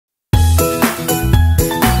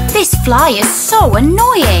fly is so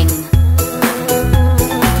annoying.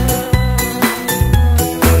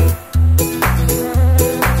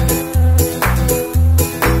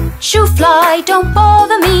 Shoo fly, don't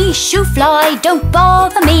bother me. Shoo fly, don't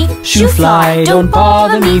bother me. Shoo fly, don't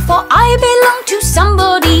bother me, for I belong to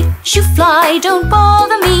somebody. Shoo fly, don't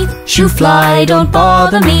bother me. Shoo fly, don't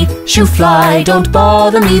bother me. Shoo fly, don't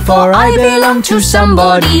bother me, for I belong to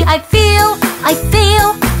somebody. I feel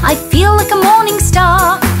like a morning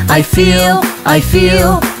star. I feel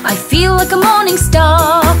like a morning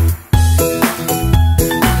star.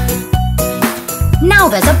 Now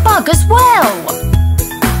there's a bug as well.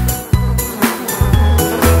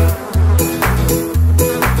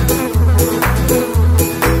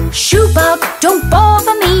 Shoo bug, don't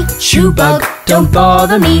bother me. Shoo bug, don't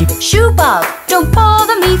bother me. Shoo bug, don't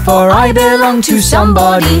bother me, for I belong to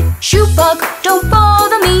somebody. Shoo bug, don't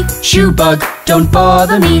bother me. Shoo bug, don't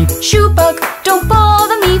bother me. Shoo bug, don't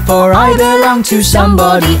bother me, for I belong to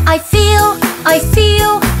somebody. I feel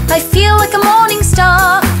like a morning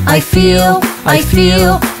star. I feel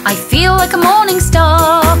like a morning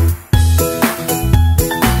star.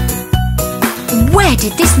 Where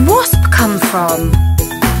did this wasp come from?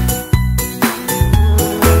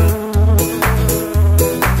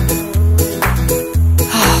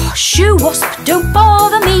 Shoo wasp, don't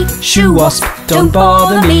bother me. Shoo wasp, don't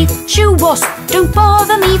bother me. Shoo wasp, don't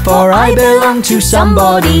bother me, for I belong to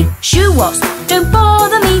somebody. Shoo wasp, don't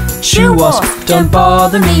bother me. Shoo wasp, don't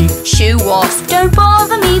bother me. Shoo wasp, don't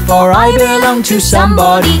bother me, for I belong to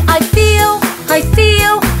somebody. I feel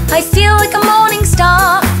like a morning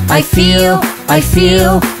star. I feel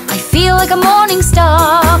like a morning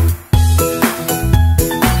star.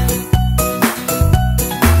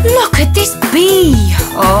 Look at this bee.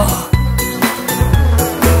 Oh.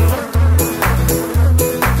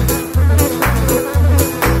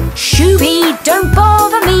 Shoo bee, don't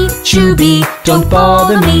bother me. Shoo bee, don't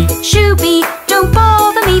bother me. Shoo bee, don't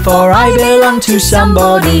bother me, for I belong to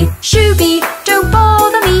somebody. Shoo bee, don't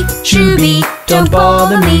bother me. Shoo bee, don't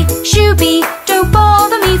bother me. Shoo bee, don't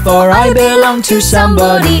bother me, for I belong to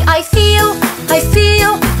somebody. I feel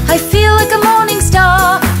like a morning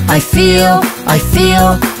star. I feel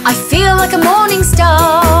like a morning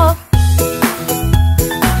star.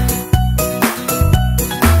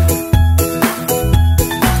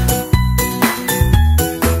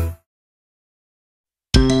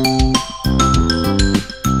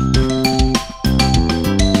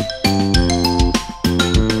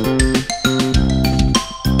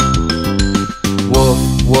 Woof,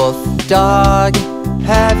 woof, dog,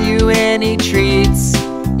 have you any treats?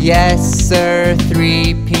 Yes, sir,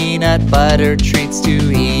 3 peanut butter treats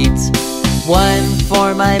to eat. 1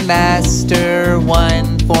 for my master,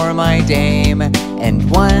 1 for my dame, and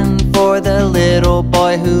 1 for the little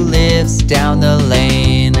boy who lives down the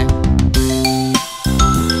lane.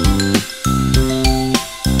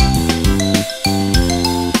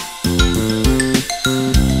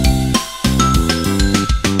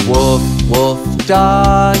 Woof, woof,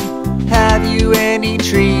 dog, have you any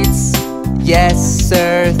treats? Yes,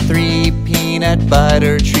 sir, 3 peanut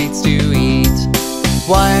butter treats to eat.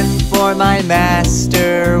 1 for my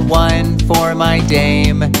master, 1 for my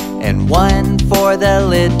dame, and 1 for the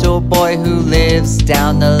little boy who lives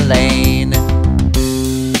down the lane.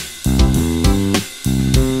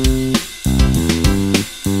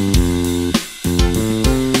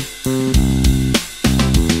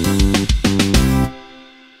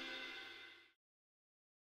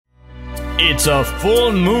 It's a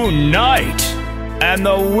full moon night, and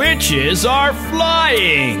the witches are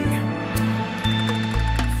flying.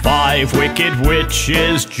 5 wicked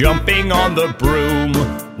witches jumping on the broom.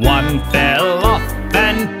 1 fell off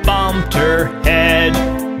and bumped her head.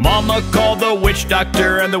 Mama called the witch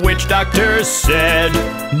doctor, and the witch doctor said,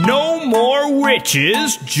 "No more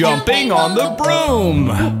witches jumping on the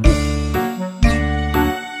broom."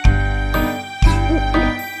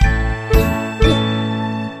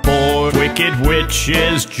 Wicked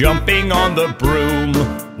witches jumping on the broom.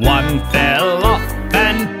 1 fell off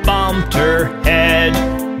and bumped her head.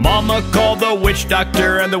 Mama called the witch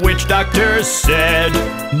doctor, and the witch doctor said,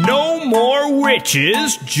 "No more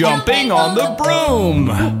witches jumping on the broom."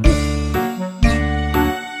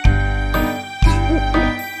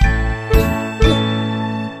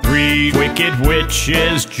 3 wicked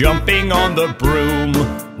witches jumping on the broom.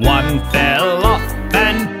 1 fell off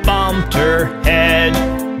and bumped her head.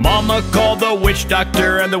 Mama called the witch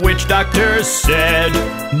doctor, and the witch doctor said,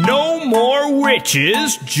 "No more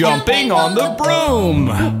witches jumping on the broom."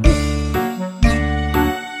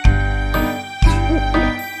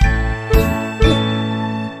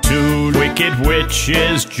 2 wicked witches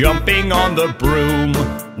witches jumping on the broom.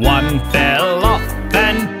 One fell off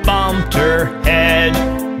and bumped her head.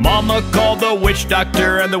 Mama called the witch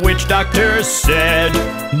doctor, and the witch doctor said,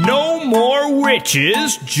 "No more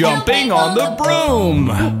witches jumping on the broom."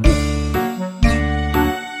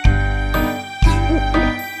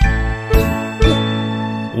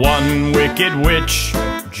 One wicked witch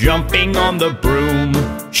jumping on the broom.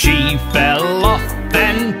 She fell off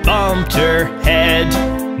and bumped her head.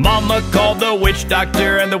 Mama called the witch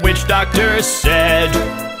doctor, and the witch doctor said,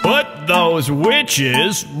 "Put those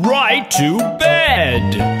witches right to bed."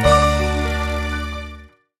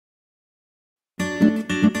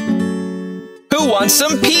 Who wants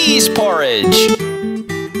some peas porridge?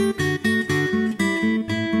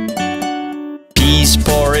 Peas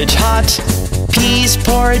porridge hot, peas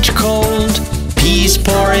porridge cold. Peas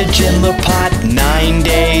porridge in the pot, 9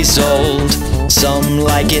 days old. Some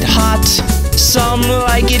like it hot, some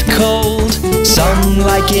like it cold. Some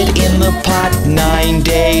like it in the pot, 9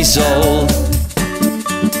 days old.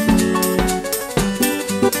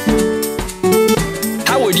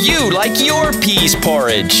 How would you like your peas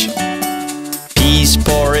porridge? Peas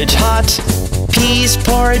porridge hot, peas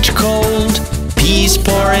porridge cold. Peas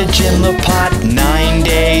porridge in the pot, 9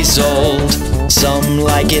 days old. Some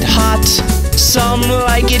like it hot, some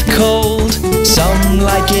like it cold. Some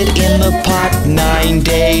like it in the pot, 9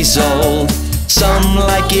 days old. Some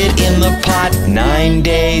like it in the pot, 9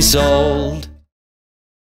 days old.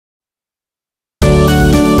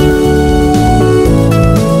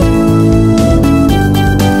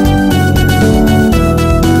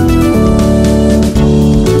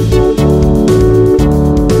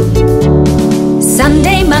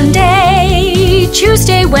 Sunday, Monday,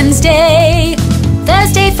 Tuesday, Wednesday,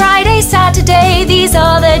 Thursday, Friday, Saturday, these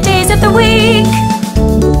are the days of the week.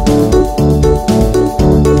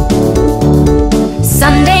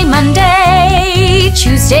 Sunday, Monday,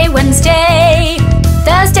 Tuesday, Wednesday,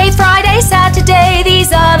 Thursday, Friday, Saturday,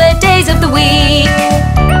 these are the days of the week.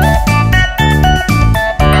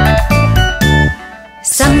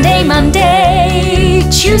 Sunday, Monday,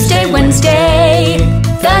 Tuesday, Wednesday,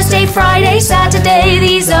 Thursday, Friday, Saturday,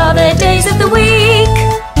 these are the days of the week.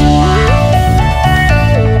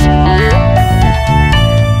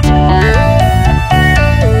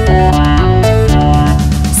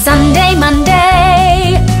 Sunday,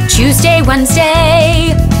 Monday, Tuesday,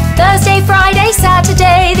 Wednesday, Thursday, Friday,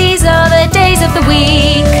 Saturday, these are the days of the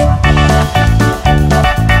week.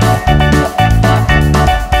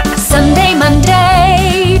 Sunday,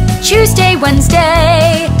 Monday, Tuesday,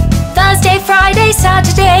 Wednesday, Thursday, Friday,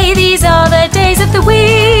 Saturday, these are the days of the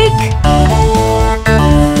week.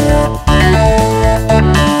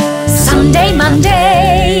 Sunday,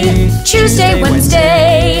 Monday, Tuesday,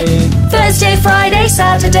 Wednesday, Thursday, Friday,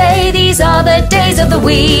 Saturday, these are the days of the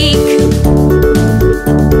week.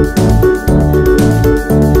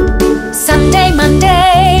 Sunday,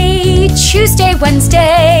 Monday, Tuesday,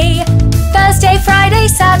 Wednesday, Thursday, Friday,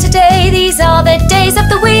 Saturday, these are the days of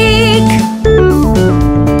the week.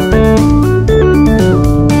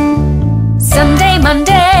 Sunday,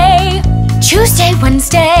 Monday, Tuesday,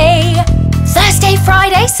 Wednesday, Thursday,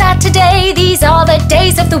 Friday, Saturday, these are the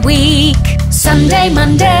days of the week. Sunday,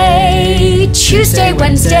 Monday, Tuesday,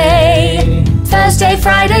 Wednesday, Thursday,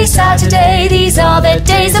 Friday, Saturday, these are the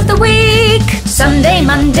days of the week. Sunday,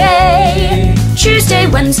 Monday, Tuesday,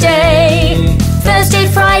 Wednesday, Thursday,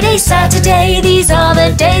 Friday, Saturday, these are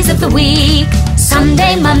the days of the week.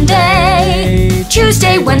 Sunday, Monday,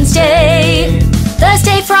 Tuesday, Wednesday,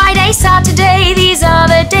 Thursday, Friday, Saturday, these are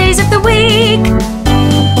the days of the week.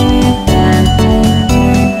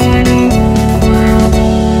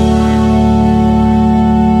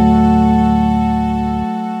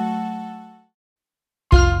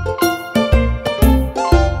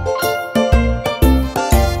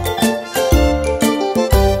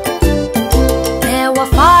 There were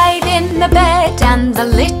 5 in the bed, and the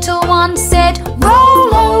little one said,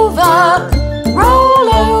 "Roll over, roll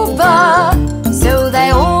over." So they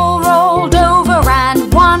all rolled over,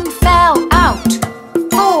 and one fell out.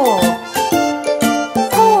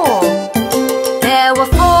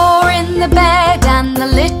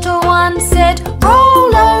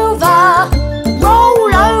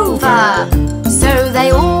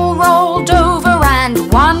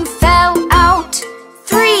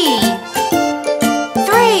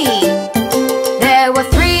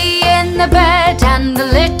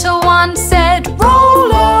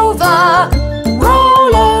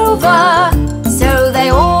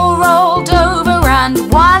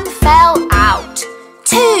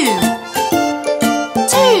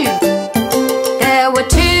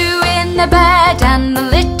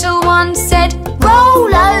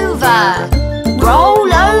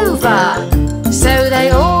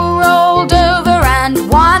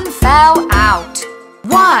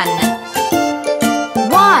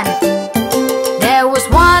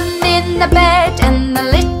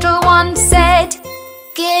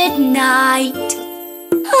 night.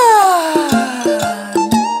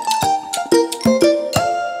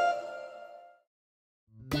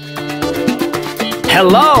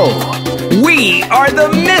 Hello! We are the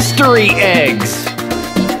mystery eggs!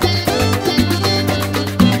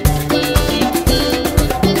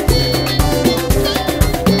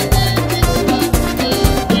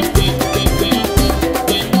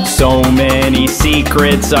 So many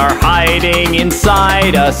secrets are hiding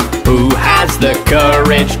inside us. Who has the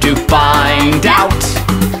courage to find out?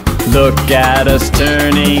 Look at us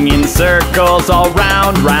turning in circles all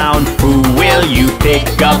round. Who will you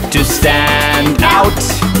pick up to stand out?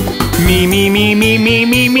 Me,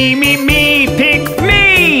 pick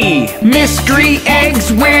me! Mystery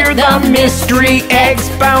eggs, we're the mystery eggs.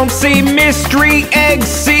 Bouncy mystery eggs,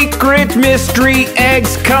 secret mystery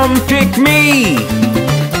eggs, come pick me!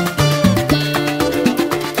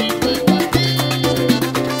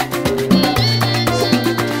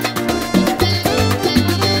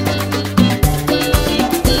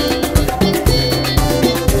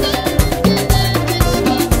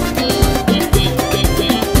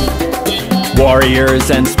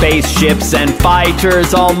 Warriors and spaceships and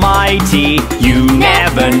fighters almighty, you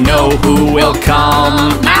never know who will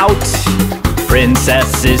come out.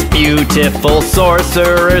 Princesses beautiful,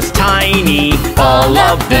 sorcerers tiny, all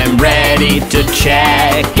of them ready to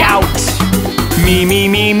check out. Me,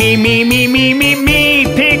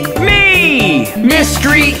 pick me!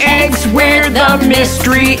 Mystery eggs, we're the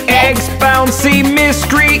mystery eggs. Bouncy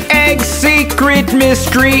mystery eggs, secret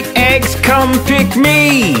mystery eggs, come pick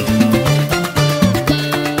me!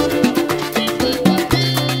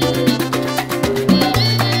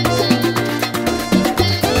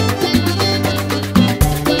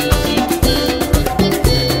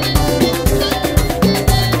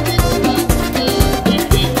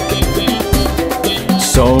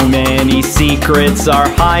 So many secrets are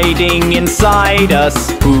hiding inside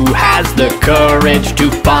us. Who has the courage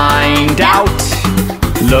to find out?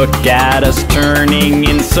 Look at us turning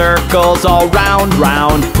in circles all round.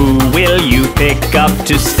 Who will you pick up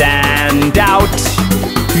to stand out?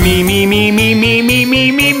 Me,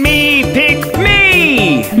 pick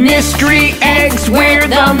me! Mystery eggs, we're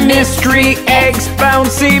the mystery eggs.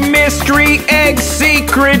 Bouncy mystery eggs,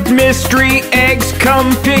 secret mystery eggs,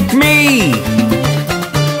 come pick me!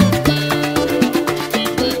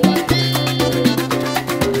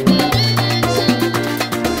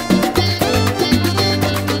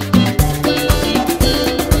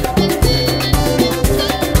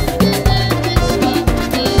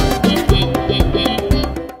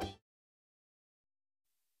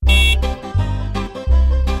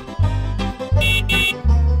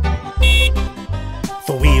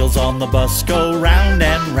 The wheels on the bus go round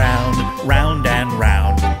and round, round and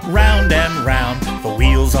round, round and round. The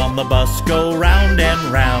wheels on the bus go round and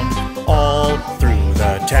round, all through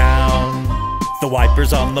the town. The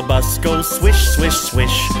wipers on the bus go swish, swish,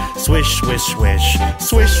 swish, swish, swish, swish,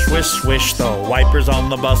 swish, swish, swish. The wipers on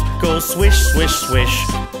the bus go swish, swish, swish,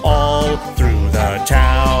 all through the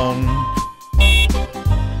town.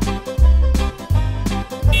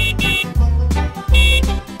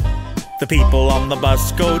 The people on the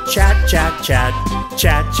bus go chat, chat, chat,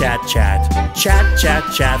 chat, chat, chat, chat, chat,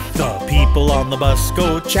 chat. The people on the bus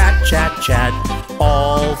go chat, chat, chat,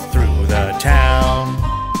 all through the town.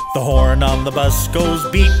 The horn on the bus goes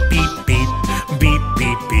beep, beep, beep, beep,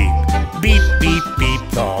 beep, beep, beep, beep,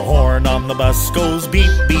 beep. The horn on the bus goes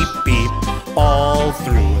beep, beep, beep, all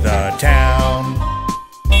through the town.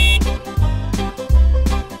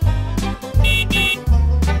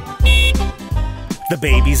 The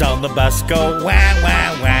babies on the bus go wah,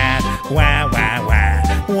 wah, wah, wah, wah, wah,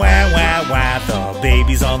 wah, wah, wah. The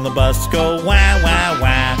babies on the bus go wah, wah,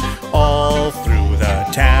 wah, all through the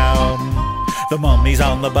town. The mummies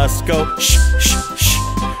on the bus go shh, shh, shh,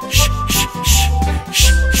 shh, shh, shh,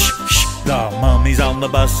 shh, shh, shh. The mummies on the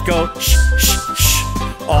bus go shh, shh, shh,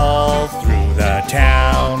 all through the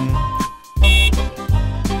town.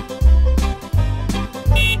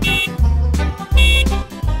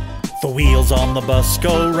 The wheels on the bus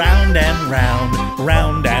go round and round,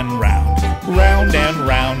 round and round, round and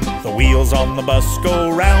round. The wheels on the bus go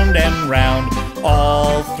round and round,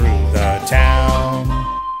 all through the town.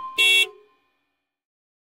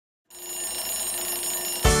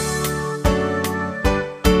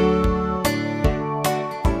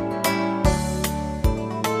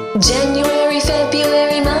 January,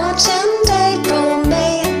 February, March and April,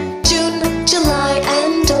 May, June, July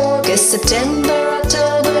and August, September,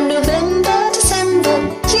 October, November, December.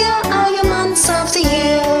 Here are your months of the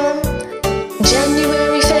year.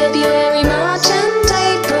 January, February, March and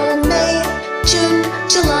April, May, June,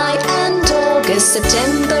 July and August,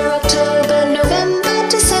 September, October, November,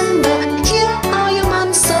 December. Here are your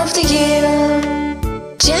months of the year.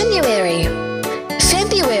 January,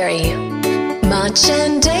 February, March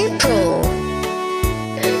and April,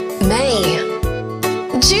 May,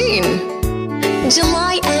 June,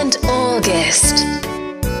 July and August,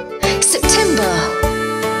 September,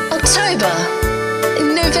 October,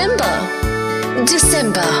 November,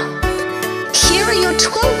 December. Here are your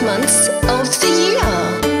 12 months of the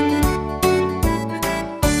year.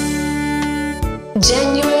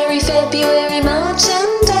 January, February, March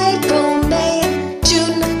and April, May,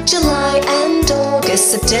 June, July and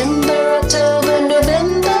August, September, October,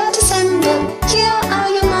 November, December. Here are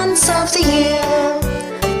your months of the year.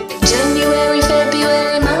 January,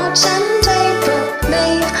 February, March and April,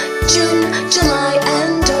 May, June, July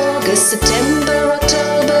and August, September,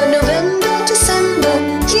 October, November, December.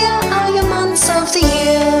 Here are your months of the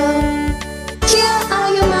year. Here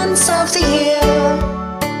are your months of the year.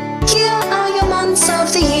 Here are your months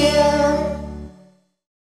of the year.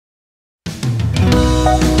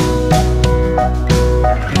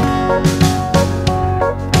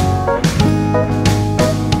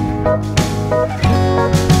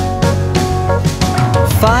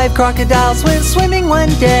 5 crocodiles went swimming one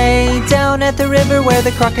day down at the river where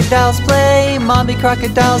the crocodiles play. Mommy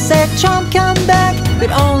crocodile said, "Chomp, come back,"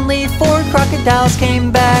 but only 4 crocodiles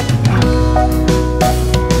came back.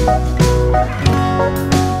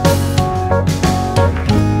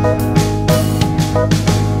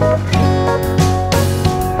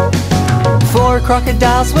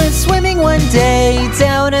 Crocodiles went swimming one day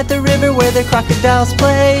down at the river where the crocodiles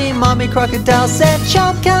play. Mommy crocodile said,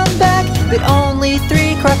 "Chomp, come back," but only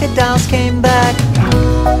 3 crocodiles came back.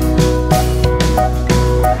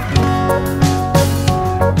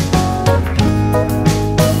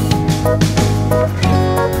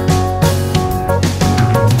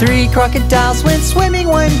 3 crocodiles went swimming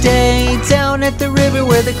one day down at the river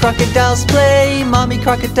where the crocodiles play. Mommy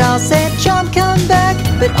crocodile said, "Chomp, come back,"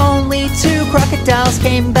 but only 2 crocodiles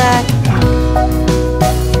came back.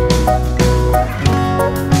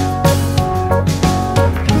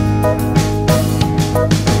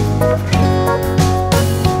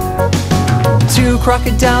 2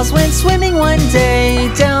 crocodiles went swimming one day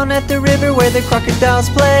down at the river where the crocodiles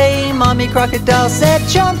play. Mommy crocodile said,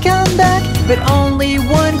 "Chomp, come back," but only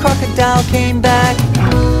 1 crocodile came back.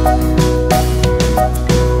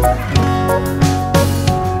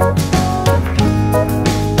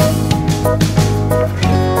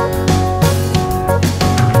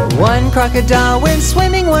 One crocodile went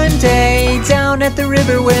swimming one day down at the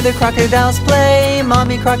river where the crocodiles play.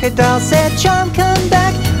 Mommy crocodile said, "Chomp, come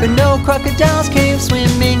back," but no crocodiles came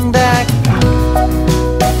swimming back.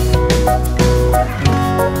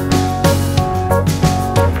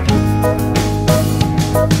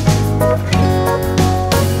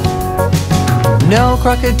 No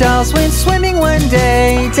crocodiles went swimming one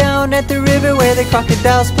day down at the river where the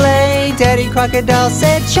crocodiles play. Daddy crocodile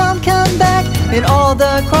said, "Chomp, come back," and all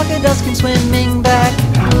the crocodiles came swimming back.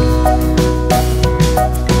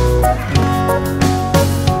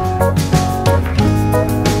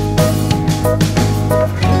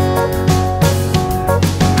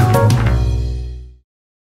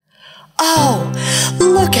 Oh,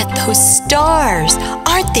 look at those stars!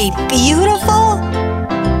 Aren't they beautiful?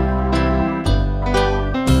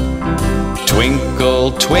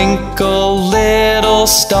 Twinkle, twinkle, little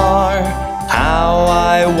star, how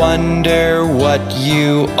I wonder what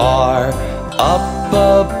you are. Up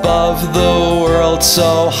above the world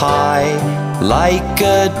so high, like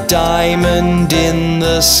a diamond in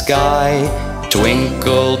the sky.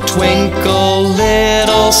 Twinkle, twinkle,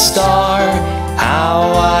 little star, how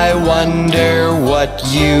I wonder what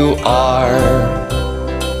you are.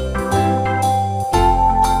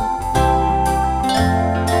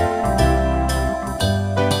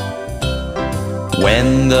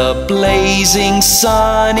 When the blazing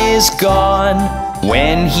sun is gone,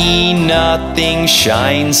 when he nothing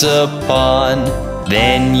shines upon,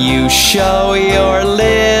 then you show your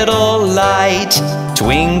little light.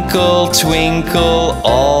 Twinkle, twinkle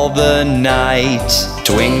all the night.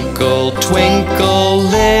 Twinkle, twinkle,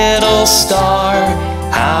 little star,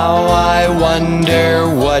 how I wonder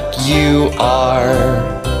what you are.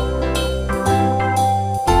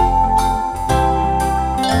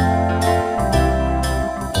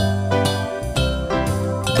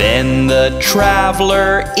 Then the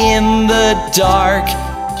traveler in the dark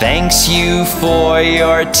thanks you for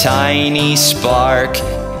your tiny spark.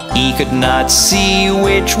 He could not see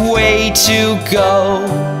which way to go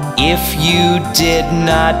if you did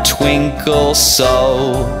not twinkle so.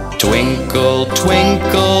 Twinkle,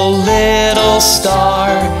 twinkle, little star,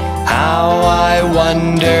 How I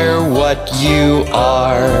wonder what you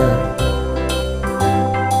are.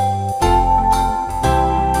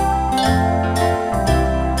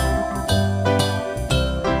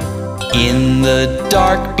 In the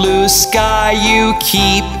dark blue sky you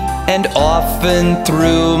keep, and often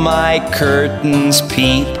through my curtains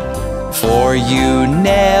peep. For you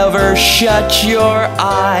never shut your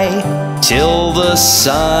eye till the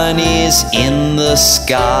sun is in the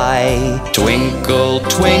sky. Twinkle,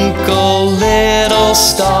 twinkle, little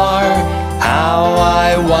star, how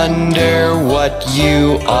I wonder what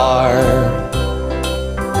you are.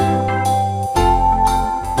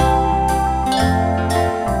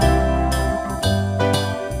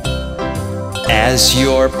 As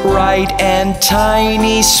your bright and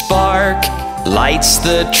tiny spark lights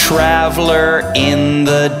the traveler in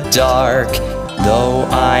the dark, though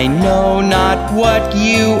I know not what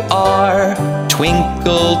you are,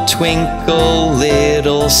 twinkle, twinkle,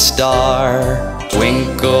 little star.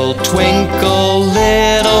 Twinkle, twinkle,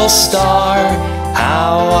 little star,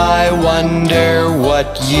 how I wonder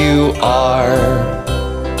what you are.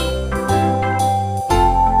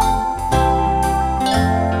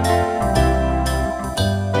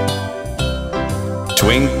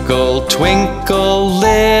 Twinkle, twinkle,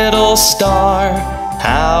 little star,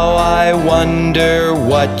 how I wonder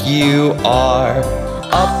what you are.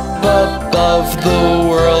 Up above the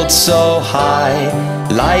world so high,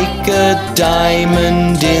 like a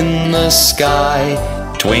diamond in the sky.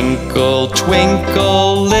 Twinkle,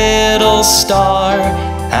 twinkle, little star,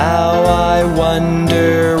 how I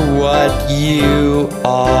wonder what you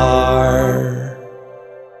are.